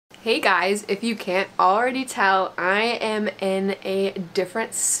Hey guys, if you can't already tell, I am in a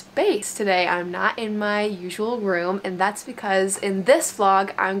different space today. I'm not in my usual room, and that's because in this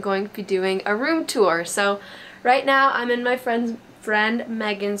vlog I'm going to be doing a room tour. So right now I'm in my friend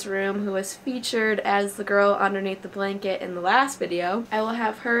Megan's room, who was featured as the girl underneath the blanket in the last video. I will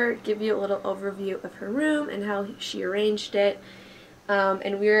have her give you a little overview of her room and how she arranged it.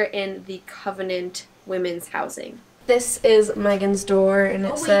 And we're in the Covenant Women's Housing. This is Megan's door, and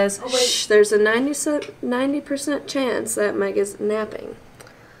it says, shh, there's a 90% chance that Meg is napping.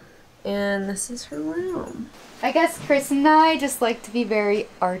 And this is her room. I guess Chris and I just like to be very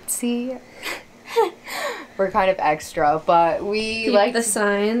artsy. We're kind of extra, but we like the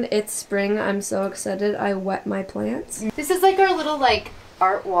sign. It's spring. I'm so excited. I wet my plants. This is like our little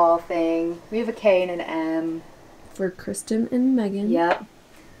art wall thing. We have a K and an M. For Kristen and Megan. Yep.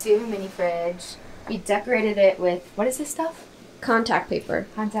 We have a mini fridge. We decorated it with, what is this stuff? Contact paper.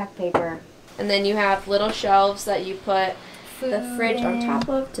 Contact paper. And then you have little shelves that you put the fridge on top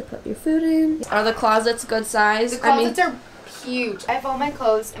of to put your food in. Are the closets good size? The closets are huge. I have all my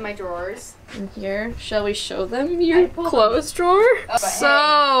clothes in my drawers. In here, shall we show them your clothes drawer? Oh,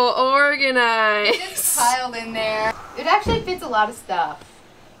 so organized. It's piled in there. It actually fits a lot of stuff.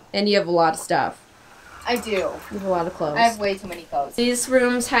 And you have a lot of stuff. I do. You have a lot of clothes. I have way too many clothes. These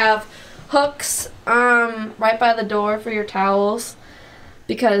rooms have hooks right by the door for your towels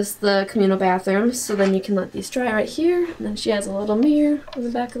because the communal bathrooms, so then you can let these dry right here. And then she has a little mirror in the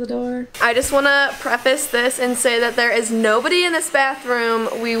back of the door. I just want to preface this and say that there is nobody in this bathroom.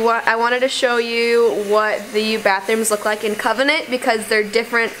 I wanted to show you what the bathrooms look like in Covenant because they're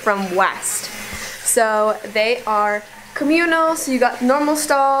different from West. So they are communal, so you got normal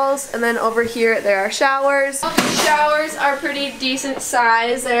stalls, and then over here there are showers. Showers are pretty decent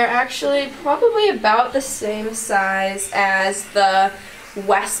size. They're actually probably about the same size as the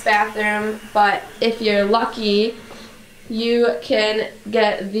West bathroom, but if you're lucky, you can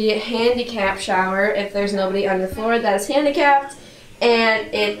get the handicap shower if there's nobody on your floor that is handicapped,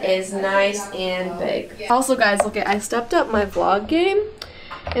 and it is nice and big. Also guys, look, I stepped up my vlog game,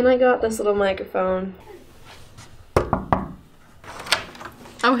 and I got this little microphone.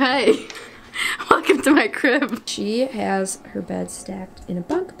 Oh hey, welcome to my crib. She has her bed stacked in a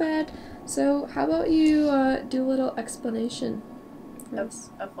bunk bed, so how about you do a little explanation Of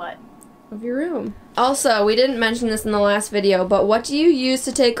what? of your room. Also, we didn't mention this in the last video, but what do you use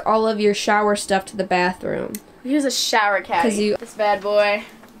to take all of your shower stuff to the bathroom? We use a shower caddy. This bad boy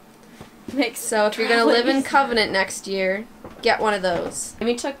makes so if you're gonna live in Covenant next year, get one of those.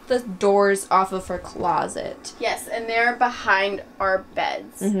 Amy took the doors off of her closet. Yes, and they're behind our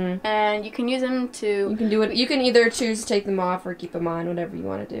beds. And you can use them to... You can do it. You can either choose to take them off or keep them on, whatever you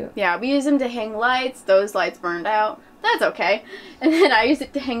want to do. Yeah, we use them to hang lights. Those lights burned out. That's okay. And then I use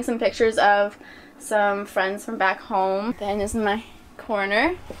it to hang some pictures of some friends from back home. Then this is my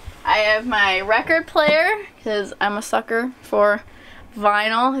corner. I have my record player, because I'm a sucker for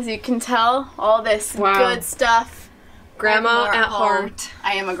vinyl, as you can tell. All this good stuff. Grandma at heart.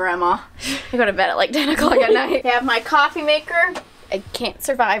 I am a grandma. I go to bed at like 10 o'clock at night. I have my coffee maker. I can't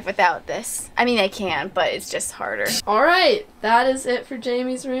survive without this. I mean, I can, but it's just harder. Alright, that is it for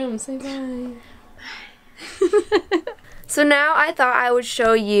Jamie's room. Say bye. So now I thought I would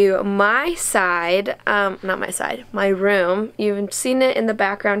show you my side, not my side, my room. You've seen it in the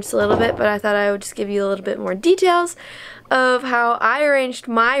background just a little bit, but I thought I would just give you a little bit more details of how I arranged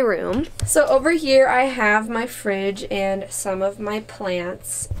my room. So over here I have my fridge and some of my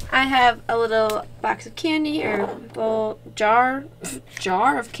plants. I have a little box of candy, or bowl, jar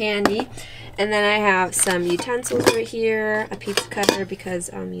of candy. And then I have some utensils right here, a pizza cutter because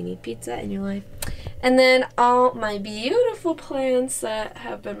you need pizza in your life. And then all my beautiful plants that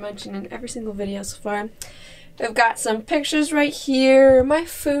have been mentioned in every single video so far. I've got some pictures right here, my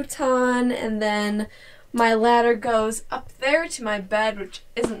futon, and then my ladder goes up there to my bed, which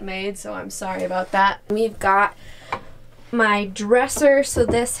isn't made, so I'm sorry about that. We've got my dresser, so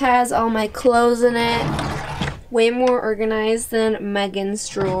this has all my clothes in it. Way more organized than Megan's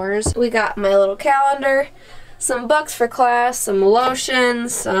drawers. We got my little calendar, some books for class, some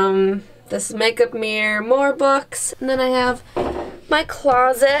lotions, this makeup mirror, more books, and then I have my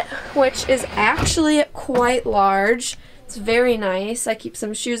closet, which is actually quite large. It's very nice. I keep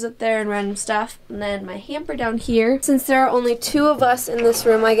some shoes up there and random stuff. And then my hamper down here. Since there are only 2 of us in this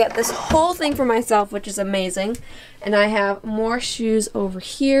room, I get this whole thing for myself, which is amazing. And I have more shoes over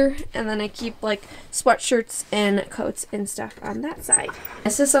here. And then I keep like sweatshirts and coats and stuff on that side.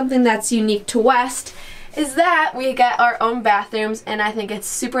 This is something that's unique to West, is that we get our own bathrooms, and I think it's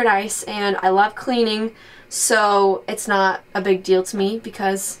super nice, and I love cleaning. so it's not a big deal to me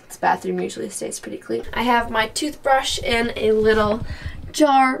because this bathroom usually stays pretty clean. I have my toothbrush in a little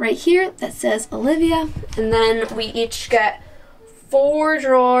jar right here that says Olivia, and then we each get 4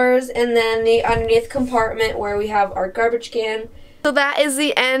 drawers, and then the underneath compartment where we have our garbage can. So that is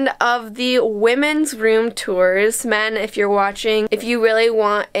the end of the women's room tours. Men, if you're watching, if you really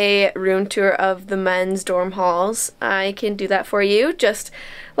want a room tour of the men's dorm halls, I can do that for you. Just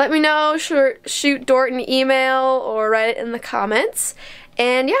let me know, shoot Dordt an email or write it in the comments.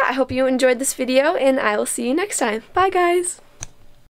 And yeah, I hope you enjoyed this video, and I will see you next time. Bye guys!